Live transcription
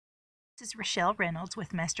This is Rochelle Reynolds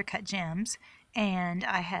with Master Cut Gems, and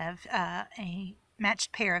I have a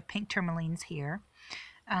matched pair of pink tourmalines here.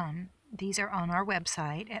 These are on our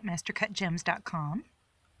website at mastercutgems.com.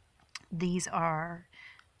 These are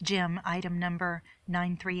gem item number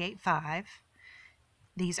 9385.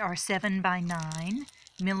 These are 7 by 9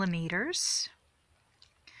 millimeters.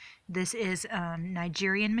 This is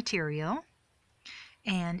Nigerian material,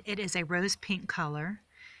 and it is a rose pink color.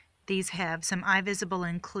 These have some eye visible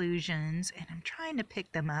inclusions, and I'm trying to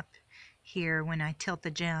pick them up here when I tilt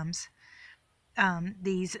the gems.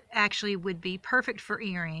 These actually would be perfect for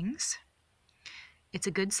earrings. It's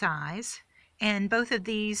a good size, and both of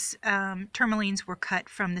these tourmalines were cut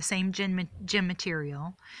from the same gem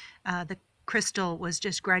material. The crystal was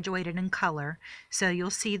just graduated in color, so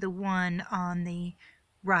you'll see the one on the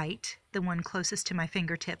right, the one closest to my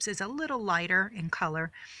fingertips, is a little lighter in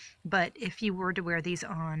color, but if you were to wear these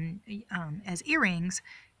on as earrings,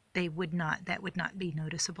 that would not be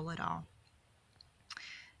noticeable at all.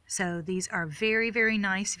 So these are very, very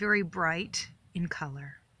nice, very bright in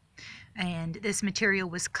color. And this material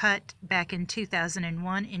was cut back in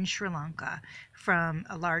 2001 in Sri Lanka from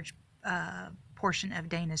a large portion of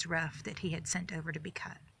Dana's ruff that he had sent over to be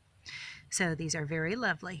cut. So these are very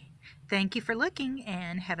lovely. Thank you for looking,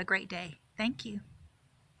 and have a great day. Thank you.